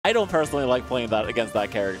I don't personally like playing that against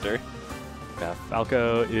that character. Yeah,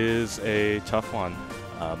 Falco is a tough one.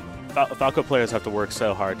 Falco players have to work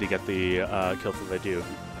so hard to get the kills that they do.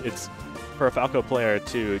 It's for a Falco player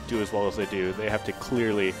to do as well as they do, they have to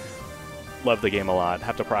clearly love the game a lot,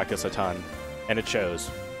 have to practice a ton, and it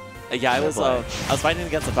shows. Yeah, I was fighting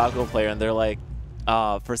against a Falco player, and they're like,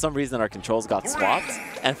 for some reason our controls got swapped,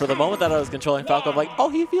 and for the moment that I was controlling Falco, I'm like, oh,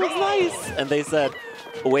 he feels nice! And they said,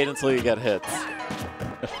 wait until you get hits.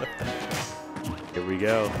 Here we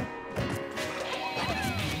go.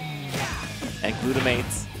 And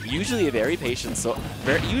Glutamate, usually very patient,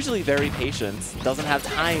 doesn't have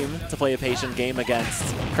time to play a patient game against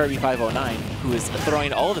kirby509, who is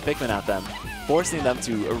throwing all the Pikmin at them, forcing them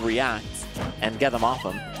to react and get them off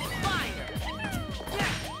him.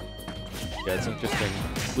 Yeah, it's interesting.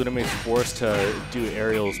 Glutamate's forced to do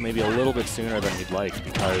aerials maybe a little bit sooner than he'd like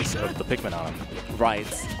because of the Pikmin on him. Right.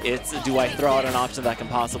 It's, do I throw out an option that can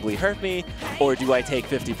possibly hurt me, or do I take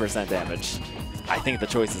 50% damage? I think the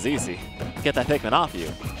choice is easy. Get that Pikmin off you.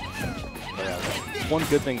 Yeah. One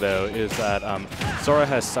good thing, though, is that Sora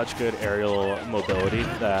has such good aerial mobility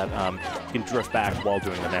that he can drift back while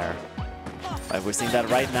doing the nair. We're seeing that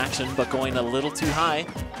right in action, but going a little too high.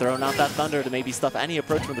 Throwing out that Thunder to maybe stuff any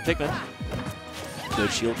approach from the Pikmin. Good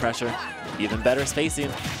shield pressure. Even better spacing.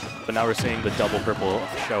 But now we're seeing the double purple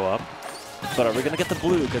show up. But are we going to get the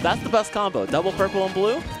blue? Because that's the best combo. Double purple and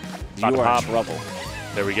blue? You are in trouble.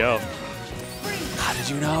 There we go. How did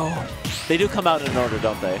you know? They do come out in an order,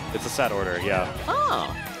 don't they? It's a set order, yeah.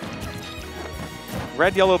 Oh.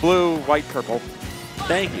 Red, yellow, blue, white, purple.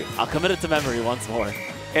 Thank you. I'll commit it to memory once more.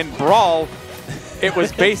 In Brawl, it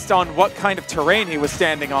was based on what kind of terrain he was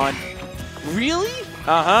standing on. Really?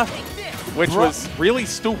 Uh-huh. Which was really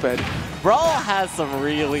stupid. Brawl has some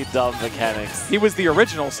really dumb mechanics. He was the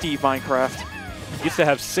original Steve Minecraft. He used to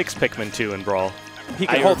have 6 Pikmin 2 in Brawl. He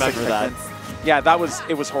could hold 6 Pikmin. Yeah,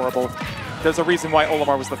 it was horrible. There's a reason why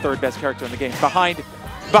Olimar was the 3rd best character in the game, behind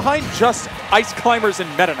just Ice Climbers and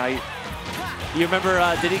Meta Knight. You remember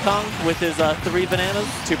Diddy Kong with his 3 bananas?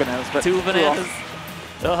 2 bananas, but 2 bananas.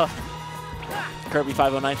 Ugh.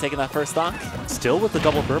 kirby509 taking that first stock. Still with the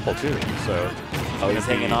double purple too. So he's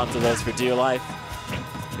hanging on to those for dear life.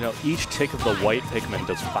 You know, each tick of the white Pikmin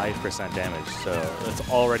does 5% damage, so it's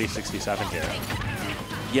already 67 here.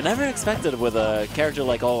 You never expected with a character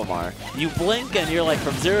like Olimar. You blink and you're like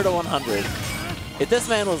from 0 to 100. If this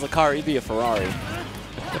man was a car, he'd be a Ferrari.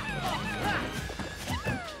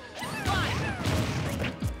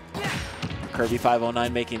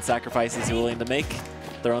 kirby509 making sacrifices he's willing to make.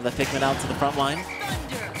 Throwing the Pikmin out to the front line.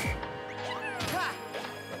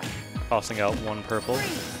 Tossing out 1 purple.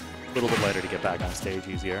 A little bit lighter to get back on stage,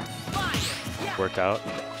 easier. Worked out.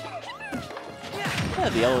 Yeah,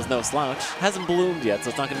 the yellow's no slouch. Hasn't bloomed yet, so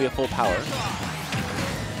it's not going to be a full power.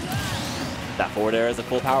 That forward air is a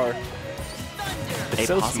full power. It's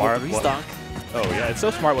so smart. Restock. Oh yeah, it's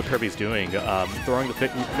so smart what Kirby's doing.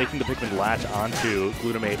 Making the Pikmin latch onto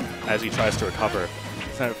Glutamate as he tries to recover.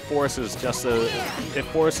 So it forces the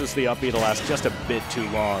upbeat to last just a bit too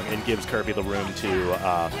long and gives Kirby the room to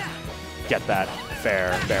get that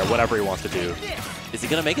fair, whatever he wants to do. Is he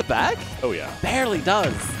going to make it back? Oh yeah. Barely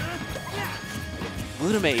does.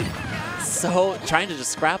 Glutamate so trying to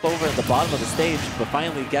just scrap over at the bottom of the stage, but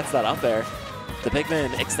finally gets that up air. The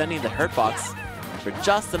Pikmin extending the hurt box for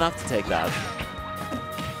just enough to take that.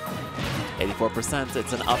 84%,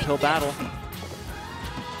 it's an uphill battle.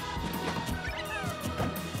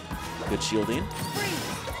 Good shielding.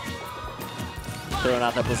 Throwing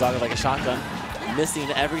out that Blizzaga like a shotgun. Missing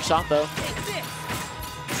every shot though.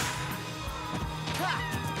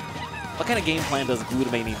 What kind of game plan does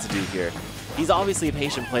Glutamate need to do here? He's obviously a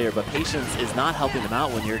patient player, but patience is not helping him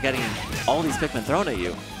out when you're getting all these Pikmin thrown at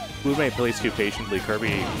you. Glutamate plays too patiently.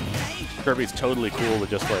 Kirby's totally cool to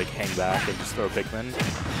just like hang back and just throw Pikmin.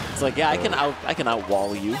 It's like, yeah, I can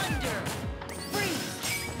out-wall you.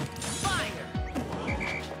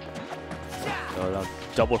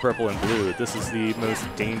 Double purple and blue. This is the most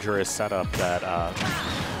dangerous setup that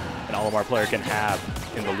an Olimar player can have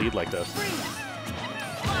in the lead like this.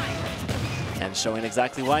 And showing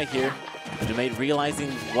exactly why here. Glutamate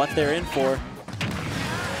realizing what they're in for.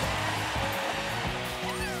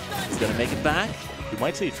 He's going to make it back. We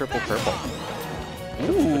might see triple purple.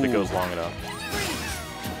 Ooh. If it goes long enough.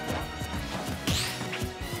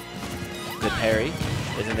 Good parry.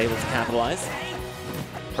 Isn't able to capitalize.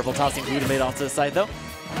 Purple tossing Glutamate off to the side though.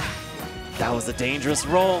 That was a dangerous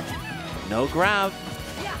roll. No grab.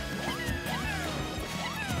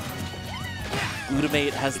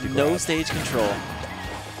 Glutamate has no stage control.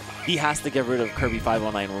 He has to get rid of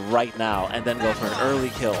kirby509 right now and then go for an early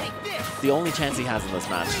kill. the only chance he has in this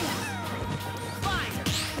match.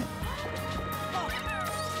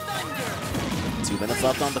 Two minutes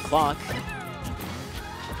left on the clock.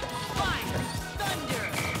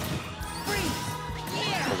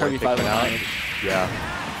 Kirby509. Yeah.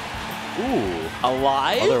 Ooh.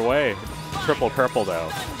 Alive? Other way. Triple purple, though.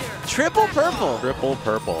 Triple purple. Triple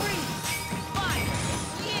purple.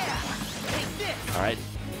 All right.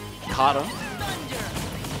 Caught him.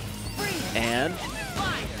 And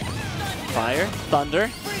fire, thunder.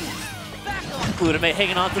 Glutamate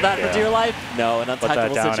hanging on to that for dear life. No, an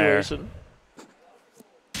untouchable situation.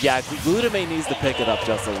 Yeah, Glutamate needs to pick it up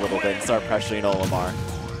just a little bit and start pressuring Olimar.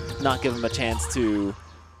 Not give him a chance to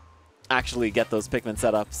actually get those Pikmin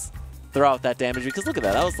setups, throw out that damage, because look at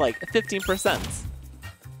that, that was like 15%.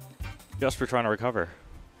 Just for trying to recover.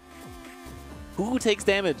 Who takes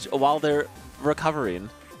damage while they're recovering?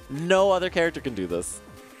 No other character can do this.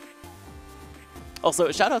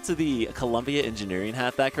 Also, shout out to the Columbia engineering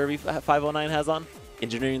hat that Kirby509 has on.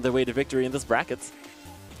 Engineering their way to victory in this bracket.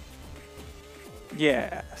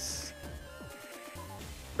 Yes.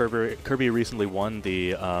 Kirby recently won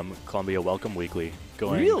the Columbia Welcome Weekly.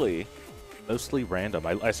 Really? Mostly random.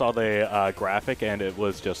 I saw the graphic and it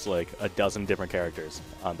was just like a dozen different characters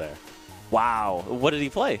on there. Wow. What did he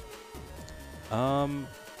play?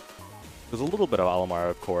 There's a little bit of Olimar,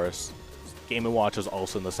 of course. Game & Watch is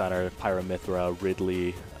also in the center. Pyramithra,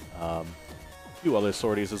 Ridley, a few other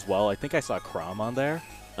sorties as well. I think I saw Crom on there.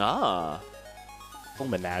 Ah. Full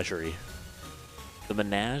Menagerie. The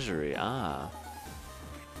Menagerie, ah.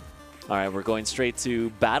 All right, we're going straight to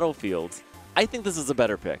Battlefield. I think this is a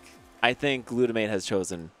better pick. I think Glutamate has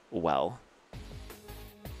chosen well.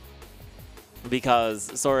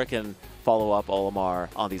 Because Sora can follow up Olimar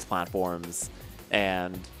on these platforms.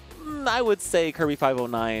 And I would say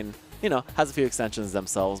Kirby509, you know, has a few extensions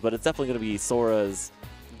themselves, but it's definitely going to be Sora's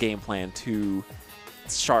game plan to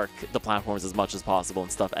shark the platforms as much as possible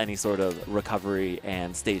and stuff any sort of recovery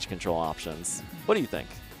and stage control options. What do you think?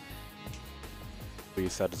 What you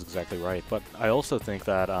said is exactly right, but I also think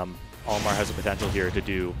that Olimar has the potential here to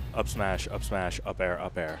do up smash, up air,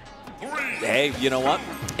 up air. Hey, you know what?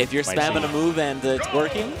 If you're spamming a move and it's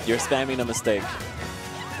working, you're spamming a mistake.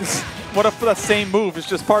 What if the same move is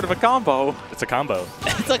just part of a combo? It's a combo.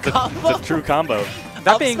 It's a combo? It's a true combo.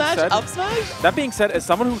 That up being smash, said, up smash? That being said, as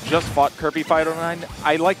someone who just fought Kirby509,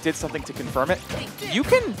 I did something to confirm it. You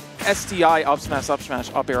can SDI up smash,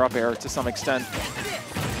 up air to some extent.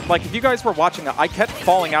 Like if you guys were watching, I kept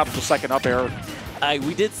falling out of the second up air.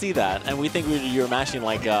 We did see that, and we think you were mashing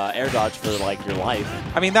like air dodge for like your life.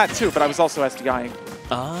 I mean that too, but I was also SDIing.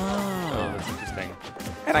 Oh, that's interesting.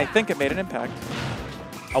 And I think it made an impact.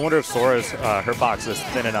 I wonder if Sora's hitbox is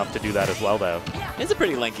thin enough to do that as well, though. He's a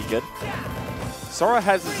pretty lanky kid. Sora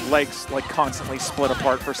has his legs like constantly split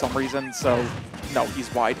apart for some reason, so no,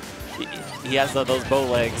 he's wide. He has those bow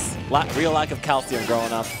legs. Real lack of calcium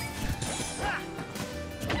growing up.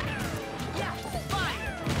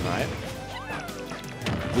 All right.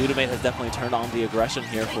 Glutamate has definitely turned on the aggression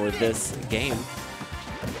here for this game.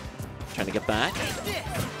 Trying to get back.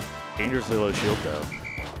 Dangerously low shield, though.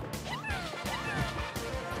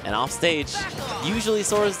 And off stage, usually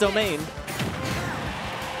Sora's domain.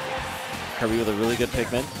 Kirby with a really good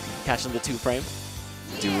Pikmin, catching the 2-frame.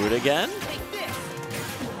 Do it again.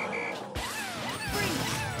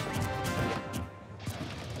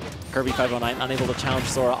 Kirby509 unable to challenge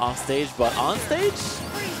Sora off stage, but on stage?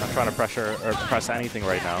 Not trying to pressure or press anything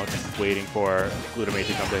right now, just waiting for Glutamate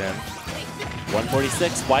to come to him.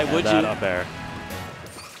 146, why would you? Up there.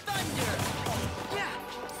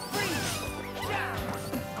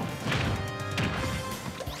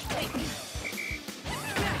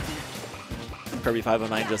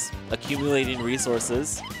 Kirby509 just accumulating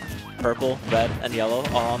resources. Purple, red, and yellow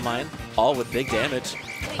all online, all with big damage.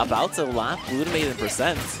 About to lap Glutamate in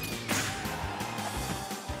percent.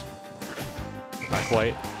 Not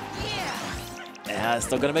quite. Yeah,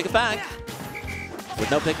 still gonna make it back. With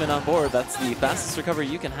no Pikmin on board, that's the fastest recovery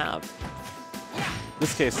you can have. In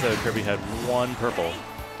this case, though, Kirby had one purple.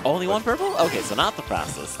 Only one purple? Okay, so not the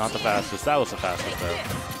fastest. Not the fastest. That was the fastest, though.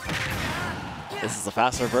 This is a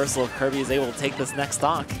fast reversal if Kirby is able to take this next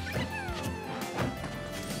stock.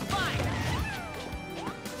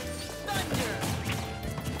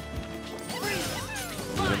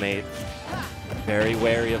 Glutamate, very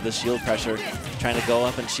wary of the shield pressure, trying to go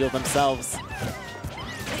up and shield themselves.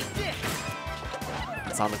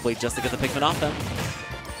 Sonic Blade just to get the Pikmin off them.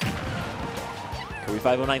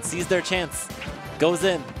 Kirby509 sees their chance, goes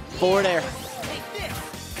in, forward air.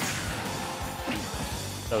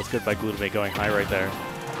 That was good by Glutamate going high right there.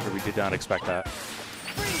 Kirby did not expect that.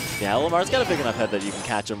 Yeah, Olimar's got a big enough head that you can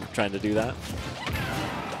catch him trying to do that.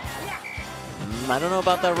 I don't know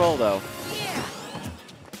about that roll, though.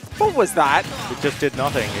 What was that? It just did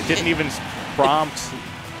nothing. It didn't even prompt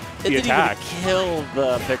the attack. It didn't even kill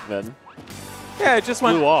the Pikmin. Yeah, it just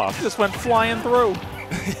went Flew off. Just went flying through.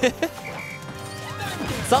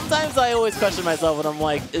 Sometimes I always question myself and I'm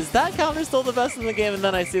like, is that counter still the best in the game? And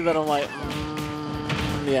then I see that I'm like,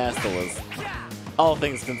 yeah, it still is. All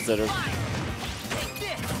things considered.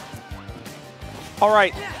 All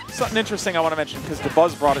right, something interesting I want to mention because the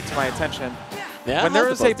buzz brought it to my attention. Yeah, when there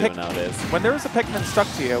is a Pikmin stuck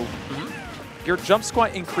to you, your jump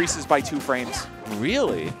squat increases by 2 frames.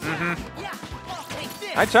 Really?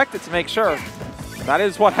 I checked it to make sure. That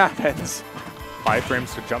is what happens. 5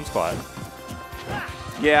 frames to jump squat.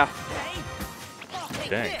 Yeah.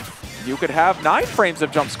 Dang. You could have 9 frames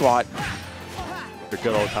of jump squat. For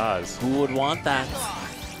good old cause. Who would want that?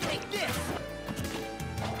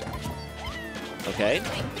 Okay.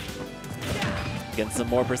 Getting some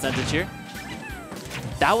more percentage here.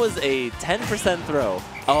 That was a 10% throw.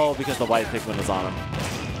 Oh, because the white Pikmin was on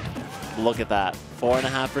him. Look at that.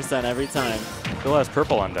 4.5% every time. Still has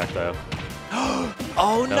purple on deck, though.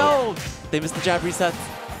 Oh, no! They missed the jab resets.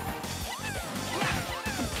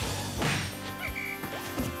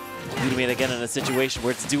 Glutamate again in a situation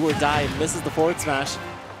where it's do or die and misses the forward smash.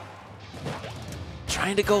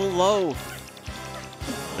 Trying to go low.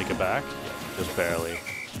 Link it back. Just barely.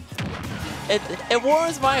 It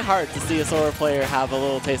warms my heart to see a Sora player have a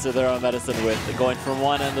little taste of their own medicine with going from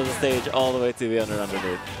one end of the stage all the way to the other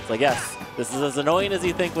underneath. It's like, yes, this is as annoying as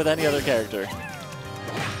you think with any other character.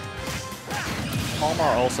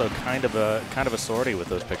 Olimar also kind of a sortie with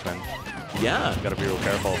those Pikmin. Yeah. Gotta be real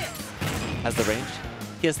careful. Has the range.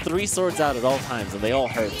 He has 3 swords out at all times, and they all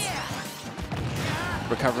hurt.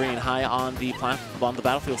 Recovering high on the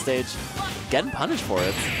battlefield stage, getting punished for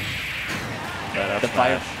it. That the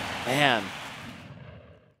fire, man.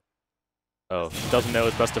 Oh, doesn't know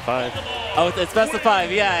it's best of 5. Oh, it's best of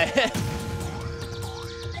 5, yeah.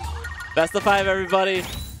 Best of 5, everybody.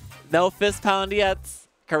 No fist pound yet.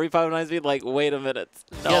 Kirby509's being like, wait a minute.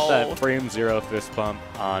 No. Get that frame 0 fist pump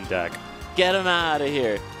on deck. Get him out of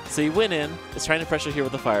here. So you went in, is trying to pressure here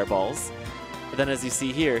with the fireballs. But then as you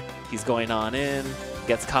see here, he's going on in,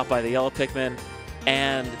 gets caught by the yellow Pikmin,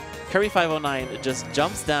 and Kirby509 just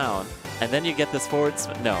jumps down, and then you get this forward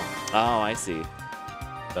no. Oh, I see.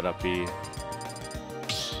 That up B.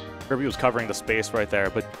 Kirby was covering the space right there,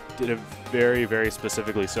 but did it very, very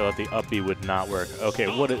specifically so that the up B would not work. Okay,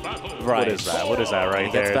 what is that? What is that right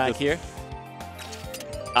he there? Gets back here.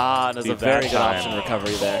 Ah, and there's a very good option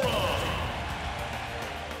recovery there.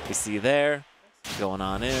 We see there, going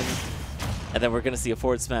on in, and then we're going to see a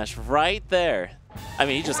forward smash right there. I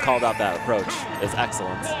mean, he just called out that approach. It's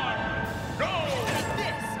excellent.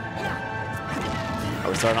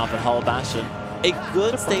 We're starting off in Hollow Bastion. A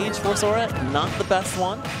good stage for Sora, not the best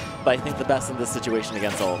one, but I think the best in this situation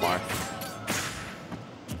against Olimar.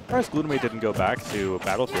 Surprised Glutamate didn't go back to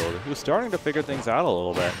Battlefield. He was starting to figure things out a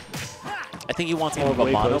little bit. I think he wants more of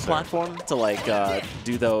a mono platform to like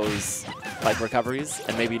do those like recoveries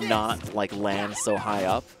and maybe not like land so high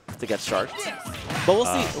up to get sharked. But we'll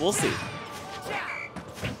see. We'll see.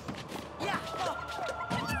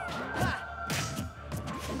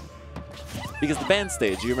 Because the band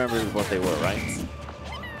stage, you remember what they were, right?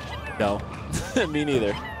 No. Me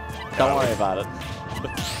neither. Don't worry about it.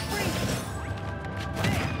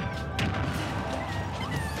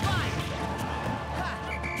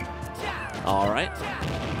 All right.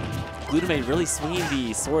 Glutamate really swinging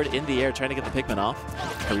the sword in the air, trying to get the Pikmin off.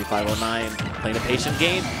 Kirby509 playing a patient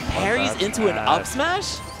game. Parries into an up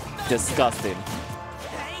smash? Disgusting.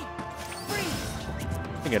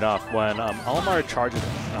 Enough, when Olimar charges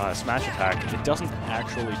smash attack, it doesn't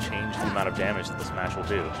actually change the amount of damage that the smash will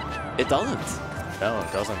do. It doesn't. No,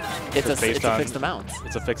 it doesn't. It's a fixed amount.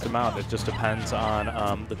 It's a fixed amount. It just depends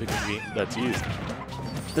on the Pikmin that's used.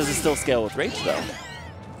 Does it still scale with Rage, though?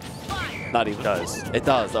 Not even. It does. It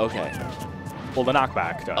does, okay. Well, the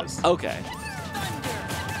knockback does. Okay.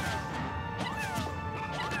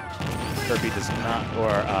 Kirby does not, or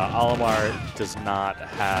Olimar does not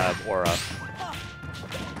have Aura.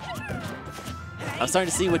 I'm starting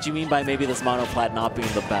to see what you mean by maybe this monoplat not being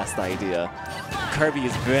the best idea. Kirby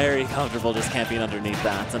is very comfortable just camping underneath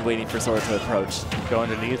that and waiting for Sora to approach. Go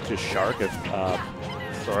underneath, just shark if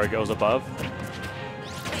Sora goes above.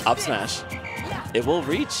 Up smash. It will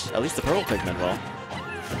reach. At least the purple Pikmin will.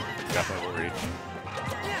 Definitely will reach.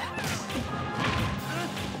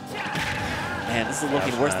 Man, this is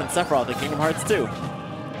looking worse than Sephiroth in Kingdom Hearts 2.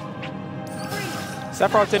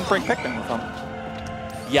 Sephiroth didn't bring Pikmin with him.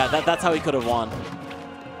 Yeah, that's how he could have won.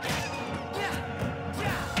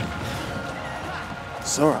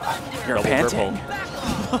 Sora, you're Double panting.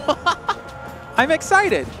 I'm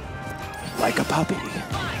excited. Like a puppy.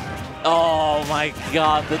 Oh my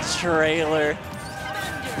god, the trailer.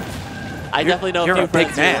 I definitely know you're a a few big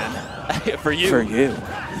friends man. who- For you. For you.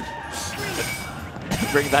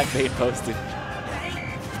 Bring back main posting.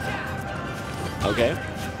 Okay.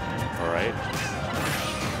 All right.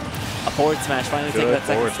 A forward smash, finally taking Good that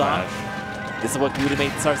second forward stock. smash. This is what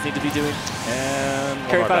Glutamate stars need to be doing. And one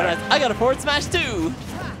Carry more fire back. I got a forward smash too!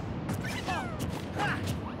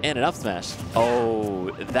 And an up smash. Oh,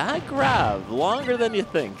 that grab, longer than you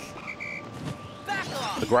think.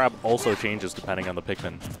 The grab also changes depending on the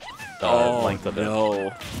Pikmin. The Oh, length of it.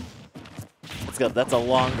 no. That's a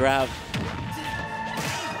long grab.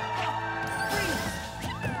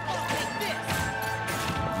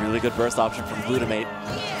 Really good burst option from Glutamate.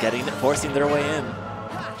 Forcing their way in.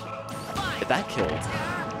 Get that killed.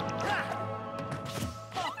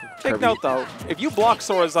 Take note though, if you block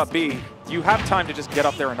Sora's up B, you have time to just get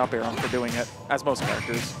up there and up air him for doing it, as most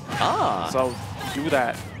characters. Ah. So do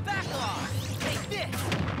that.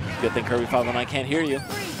 Good thing kirby509 can't hear you.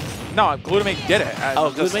 No, Glutamate did it.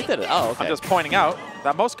 Oh, Glutamate did it. Oh, okay. I'm just pointing out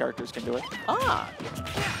that most characters can do it. Ah.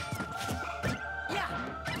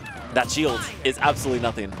 That shield is absolutely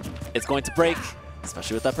nothing. It's going to break,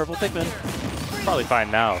 especially with that purple Pikmin. Probably fine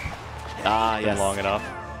now. Ah, Been yes. long enough.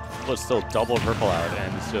 But still double purple out,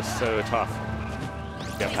 and it's just so tough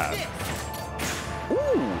to get past.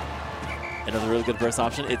 Ooh. Another really good burst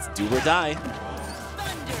option. It's do or die.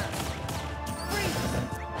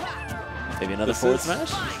 Maybe another forward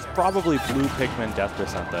smash? Probably blue Pikmin death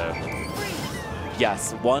percent though.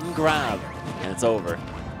 Yes, one grab, and it's over.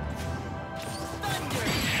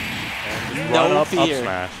 And No run up fear.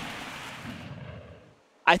 smash.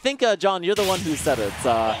 I think, John, you're the one who said it.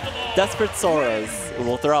 Desperate Soras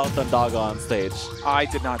will throw out Thundaga on stage. I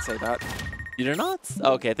did not say that. You did not?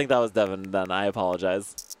 Okay, I think that was Devin then. I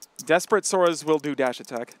apologize. Desperate Soras will do dash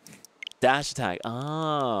attack. Dash attack.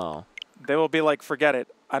 Oh. They will be like, forget it.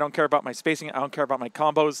 I don't care about my spacing. I don't care about my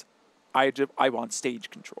combos. I want stage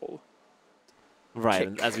control. Right, Kick.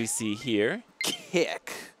 and as we see here,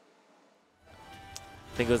 Kick.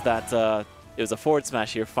 I think it was that it was a forward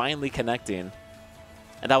smash here, finally connecting.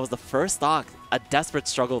 And that was the first stock. A desperate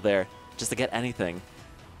struggle there just to get anything.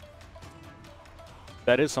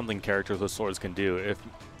 That is something characters with swords can do. If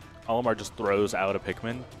Olimar just throws out a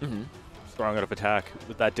Pikmin, throwing out of attack,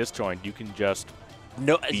 with that disjoint, you can just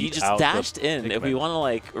No, he beat just out the dashed in. If we Pikmin. want to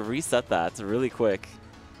like reset that really quick.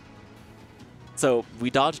 So we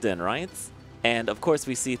dodged in, right? And of course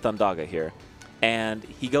we see Thundaga here. And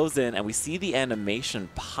he goes in and we see the animation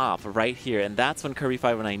pop right here. And that's when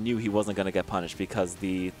kirby509 knew he wasn't going to get punished because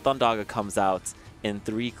the Thundaga comes out in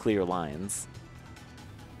 3 clear lines.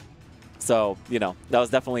 So, you know, that was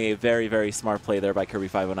definitely a very, very smart play there by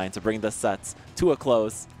kirby509 to bring this set to a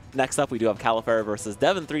close. Next up, we do have Calipari versus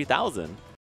Devin 3000.